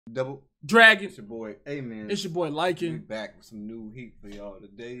Double Dragon. It's your boy AMENZ. It's your boy Liking. We back with some new heat for y'all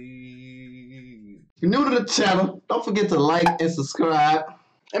today. If you're new to the channel, don't forget to like and subscribe.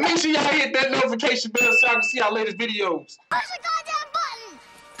 And make sure y'all hit that notification bell so y'all can see our latest videos. Push the goddamn button!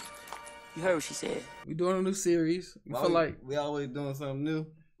 You heard what she said. We doing a new series. We feel like we always doing something new.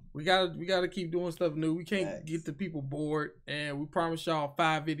 we gotta keep doing stuff new. We can't get the people bored, and we promise y'all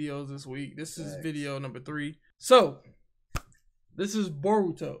 5 videos this week. This is video number 3. So this is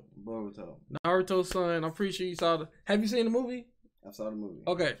Boruto. Naruto's son. I'm pretty sure you saw the. Have you seen the movie? I saw the movie.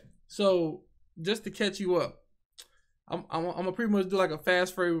 Okay, so just to catch you up, I'm gonna pretty much do like a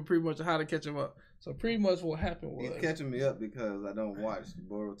fast forward, pretty much how to catch him up. So pretty much what happened was he's catching me up because I don't watch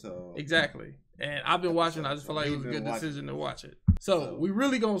Boruto. Exactly, and I've been watching. I just feel like it was a good decision to watch it. So we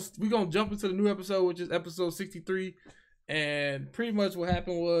gonna jump into the new episode, which is episode 63. And pretty much what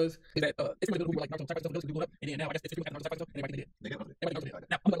happened was that it's like Naruto sacrifice stuff, and then now I guess it's Naruto sacrifice stuff, and everybody did.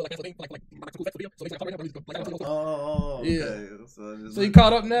 Now I'm like that's the thing, like cool video. So basically, oh, yeah. Okay. So you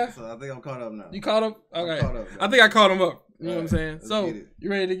caught up now? So I think I'm caught up now. You caught up? Okay. Caught up, I think I caught him up. You know what I'm saying? Let's So you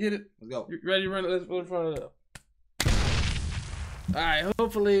ready to get it? Let's go. You ready to run it? Let's run it up. All right.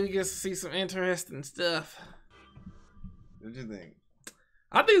 Hopefully we get to see some interesting stuff. What you think?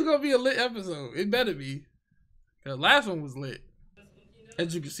 I think it's gonna be a lit episode. It better be. The last one was lit.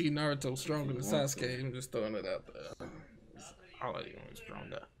 As you can see, Naruto stronger than Sasuke. I'm just throwing it out there. Already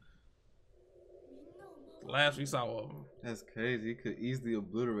stronger. The last we saw of him. That's crazy. He could easily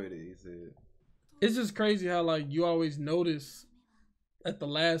obliterate it, he said. It's just crazy how like you always notice at the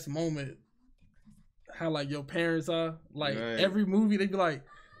last moment how like your parents are. Like every movie they be like,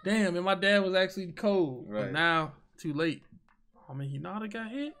 damn, and my dad was actually cold. Right. But now, too late. I mean, Hinata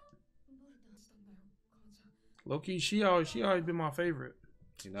got hit. Low key, she always been my favorite.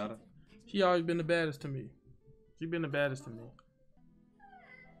 Hinata? She always been the baddest to me. She been the baddest to me.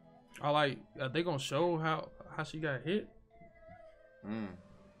 I like. Are they gonna show how she got hit?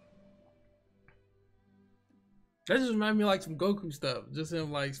 That just reminded me of like some Goku stuff. Just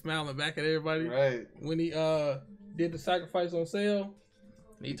him like smiling back at everybody. Right. When he did the sacrifice on Cell,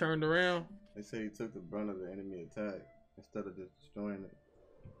 and he turned around. They say he took the brunt of the enemy attack instead of just destroying it.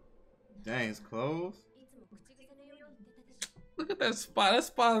 Dang, it's close. Look at that spot. That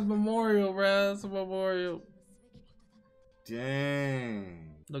spot is memorial, bro. That's a memorial.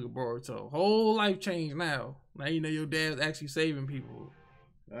 Dang. Look at Boruto. Whole life changed now. Now you know your dad's actually saving people.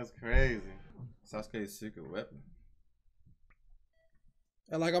 That's crazy. Sasuke's secret weapon.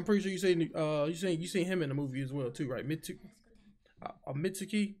 And like I'm pretty sure you seen him in the movie as well too, right?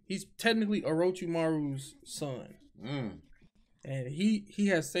 Mitsuki. He's technically Orochimaru's son. And he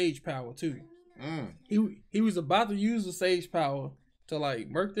has sage power too. He was about to use the sage power to like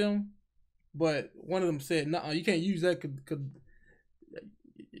murk them, but one of them said, "No, you can't use that. Could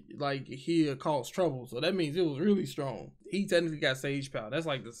like he'll cause trouble." So that means it was really strong. He technically got sage power. That's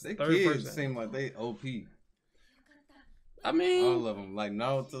like the third person. Seem like they OP. I mean, all of them, like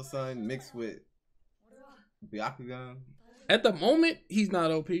Naruto's son mixed with Byakugan. At the moment, he's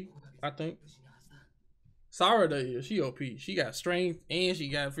not OP. I think. Sarada is, she OP. She got strength and she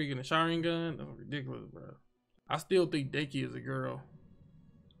got freaking a Sharingan. Oh, ridiculous, bro. I still think Deki is a girl.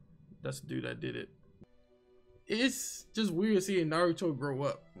 That's the dude that did it. It's just weird seeing Naruto grow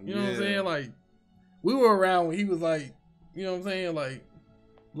up. You know what I'm saying? Like, we were around when he was like, you know what I'm saying? Like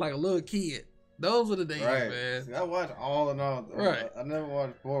a little kid. Those were the days, man. See, I watched all of Naruto. Right. I never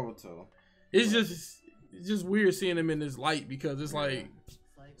watched Boruto. It's just weird seeing them in this light because it's like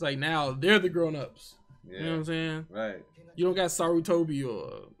now they're the grown-ups. Yeah. You know what I'm saying? Right. You don't got Sarutobi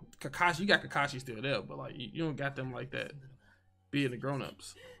or Kakashi. You got Kakashi still there, but like you don't got them like that being the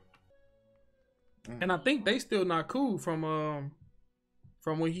grown-ups. And I think they still not cool from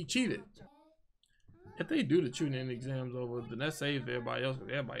when he cheated. If they do the tuning exams over, then that saves everybody else.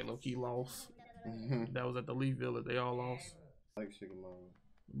 Everybody low-key lost. That was at the Leaf Village. They all lost. Like Shikamaru.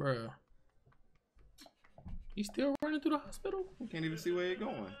 Bruh. He's still running through the hospital? You can't even see where he's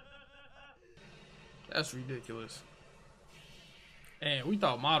going. That's ridiculous. And we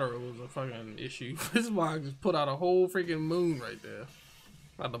thought Madara was a fucking issue. This is why I just put out a whole freaking moon right there.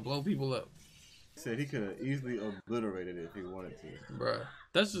 About to blow people up. He said he could have easily obliterated it if he wanted to. Bruh.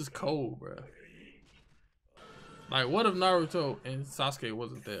 That's just cold, bruh. Like, what if Naruto and Sasuke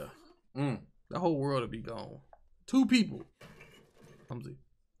wasn't there? The whole world would be gone. 2 people. Clumsy.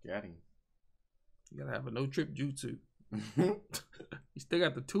 Got him. You gotta have a no-trip jutsu. You still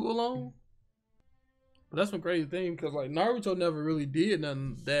got the 2 alone? But that's one crazy thing because like Naruto never really did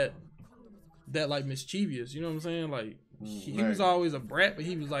nothing that like mischievous. You know what I'm saying? Like he was always a brat, but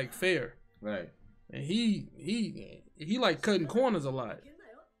he was like fair. Right. And he like cutting corners a lot.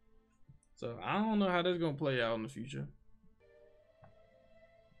 So I don't know how that's gonna play out in the future.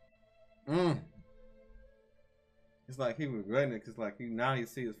 It's like he regretting it because like now he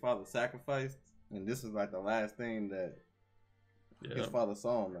see his father sacrificed, and this is like the last thing that his father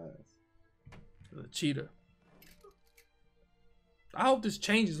saw him as. The cheater. I hope this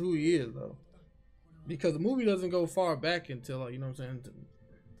changes who he is though, because the movie doesn't go far back until like, you know what I'm saying,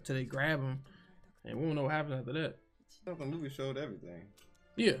 until they grab him, and we don't know what happens after that. The movie showed everything.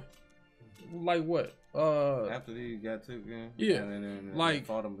 Yeah. Like what? After he got took in, yeah, and then like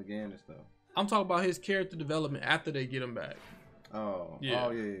fought him again and stuff. I'm talking about his character development after they get him back. Oh, yeah.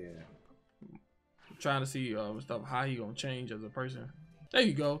 Oh yeah. I'm trying to see stuff how he gonna change as a person. There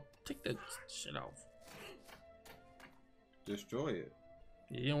you go. Take that shit off. Destroy it.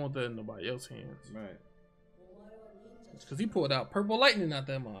 Yeah, you don't want that in nobody else's hands. Right. It's because he pulled out purple lightning out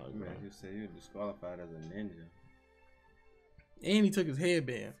that mug. Man, you said you're disqualified as a ninja. And he took his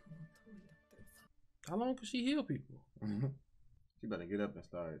headband. How long could she heal people? She better get up and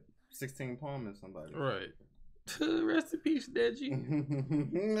start 16 palming somebody. Right. Rest in peace, Deji.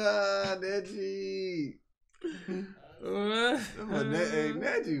 Nah, Deji. Hey,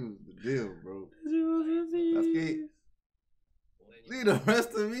 Neji was the deal, bro. Let's get leave the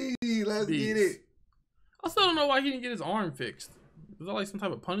rest of me. Let's get it. I still don't know why he didn't get his arm fixed. Was that like some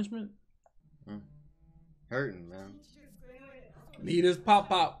type of punishment? Hurting, man. Need his pop.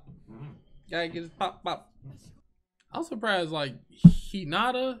 Gotta get his pop. I'm surprised like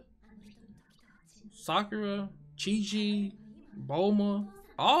Hinata, Sakura, Chi-Chi, Bulma,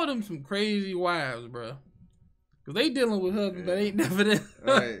 all of them some crazy wives, bro. Cause they dealing with husbands that ain't never there.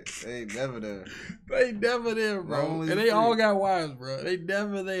 Right, they ain't never there. They ain't never there, bro. And they all got wives, bro. They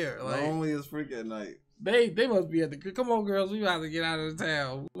never there. Like only is freak at night. They must be at the come on, girls. We about to get out of the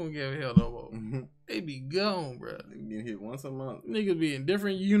town. We don't give a hell no more. They be gone, bro. They get hit once a month. Niggas be in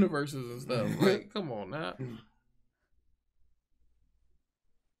different universes and stuff. Like, come on now.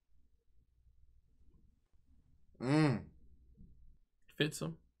 Fits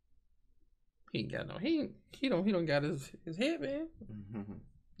him. He ain't got no. He don't got his headband.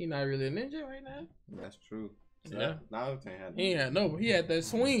 He not really a ninja right now. That's true. Yeah. Now he ain't had no, but he had that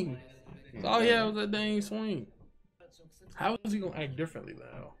swing. So all he had was that dang swing. How is he gonna act differently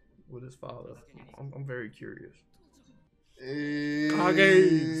now with his father? I'm very curious.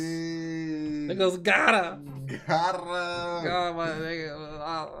 Kages. Niggas gotta. God, my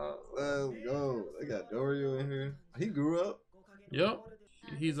nigga. Let's go. They got Dorio in here. He grew up. Yep.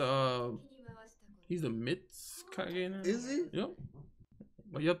 He's a Mitz Kage now. Is he? Yep.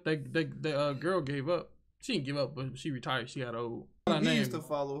 Well, yep. That girl gave up. She didn't give up, but she retired. She got old. He used to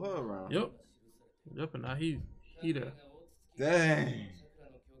follow her around. Yep. Yep. And now he the. Dang.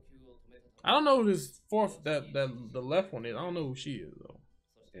 I don't know who this fourth the left one is. I don't know who she is though.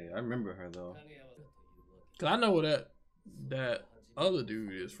 Yeah, I remember her though. Cause I know where that other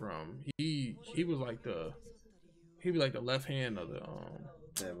dude is from. He was like the left hand of the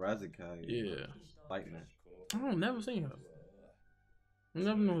that Razikai. Yeah. Lightning. I don't never seen her. I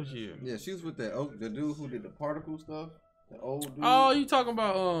never know who she is. Yeah, she was with the dude who did the particle stuff. The old dude. Oh, you talking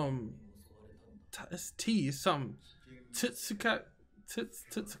about it's T, it's something. Titsukomi,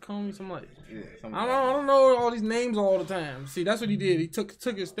 something like. Yeah, I don't know all these names all the time. See, that's what he did. He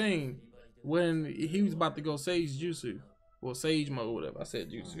took his thing when he was about to go Sage Jutsu. Or Sage mode, whatever. I said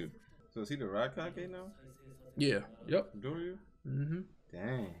Jutsu. So is he the Raikage now? Yeah. Yep. Doryu?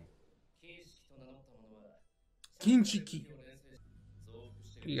 Dang. Kinshiki.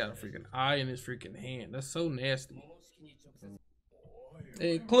 He got a freaking eye in his freaking hand. That's so nasty.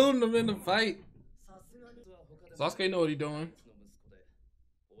 They including him in the fight. Sasuke know what he doing.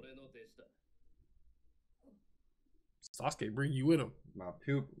 Sasuke bring you with him. My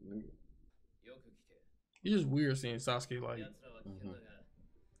pupil. It's just weird seeing Sasuke like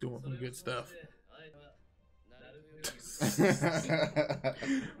doing some good stuff.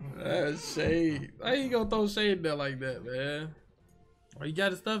 That's shade. Why you gonna throw shade there like that, man? Or you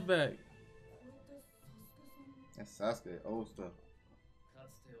got his stuff back. That's Sasuke, old stuff.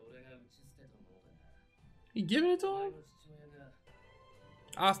 He giving it to him?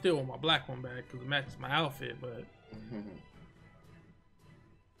 I still want my black one back because it matches my outfit, but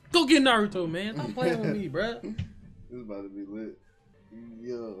go get Naruto, man. Stop playing with me, bruh. It's about to be lit.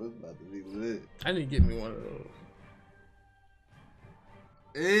 Yo, it's about to be lit. I need to get me one of those.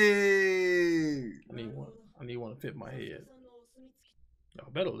 Hey, I need one to fit my head. Y'all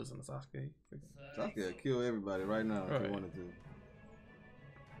better listen to Sasuke. Sasuke will kill everybody right now if Right. he wanted to.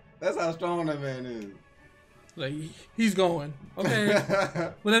 That's how strong that man is. Like he's going. Okay.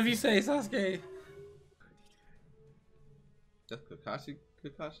 Whatever you say, Sasuke. That's Kakashi?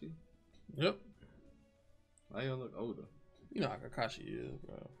 Yep. Why you don't look older? You know how Kakashi is,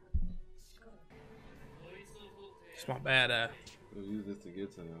 bro. It's my bad eye. We'll use this to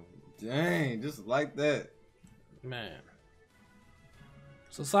get to them. Dang, just like that. Man.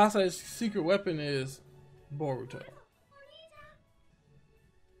 So Sasuke's secret weapon is Boruto.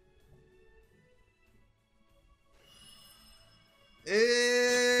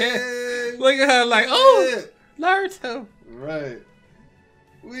 Hey, look at her like, oh, Naruto. Right.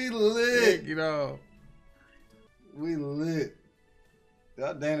 We lit. You know. We lit.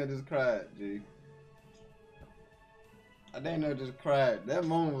 That Dana just cried, G. Dana just cried. That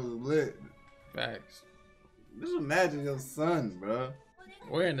moment was lit. Facts. Just imagine your son, bro.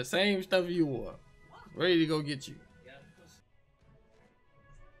 Wearing the same stuff you wore. Ready to go get you.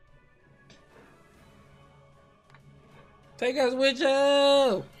 Take us with you.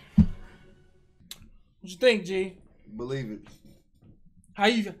 What you think, G? Believe it.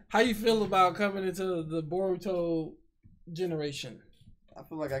 How you feel about coming into the Boruto generation? I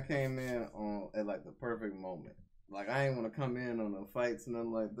feel like I came in at like the perfect moment. Like I ain't want to come in on no fights and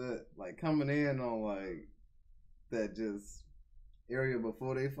nothing like that. Like coming in on like that just area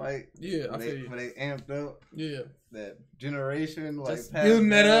before they fight. Yeah, I feel you. When they amped up. Yeah. That generation, like just building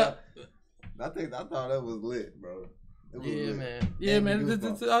that up. I thought that was lit, bro. Yeah, lit. man. Yeah, man.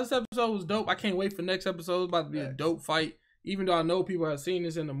 This episode was dope. I can't wait for next episode. It's about to be a dope fight. Even though I know people have seen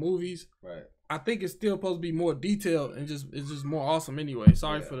this in the movies, right? I think it's still supposed to be more detailed and it's just more awesome anyway.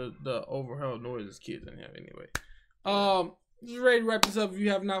 Sorry for the overheard noises kids in here anyway. Just ready to wrap this up. If you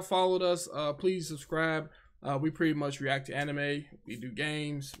have not followed us, please subscribe. We pretty much react to anime. We do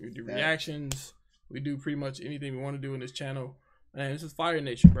games. We do reactions. We do pretty much anything we want to do in this channel. And this is Fire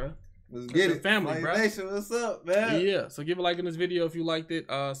Nation, bro. Let's get it. Family, bro. Nation, what's up, man? Yeah, so give a like in this video if you liked it.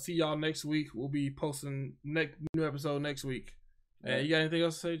 See y'all next week. We'll be posting new episode next week. And you got anything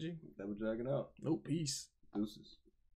else to say, G? That was dragging out. Nope. Peace. Deuces.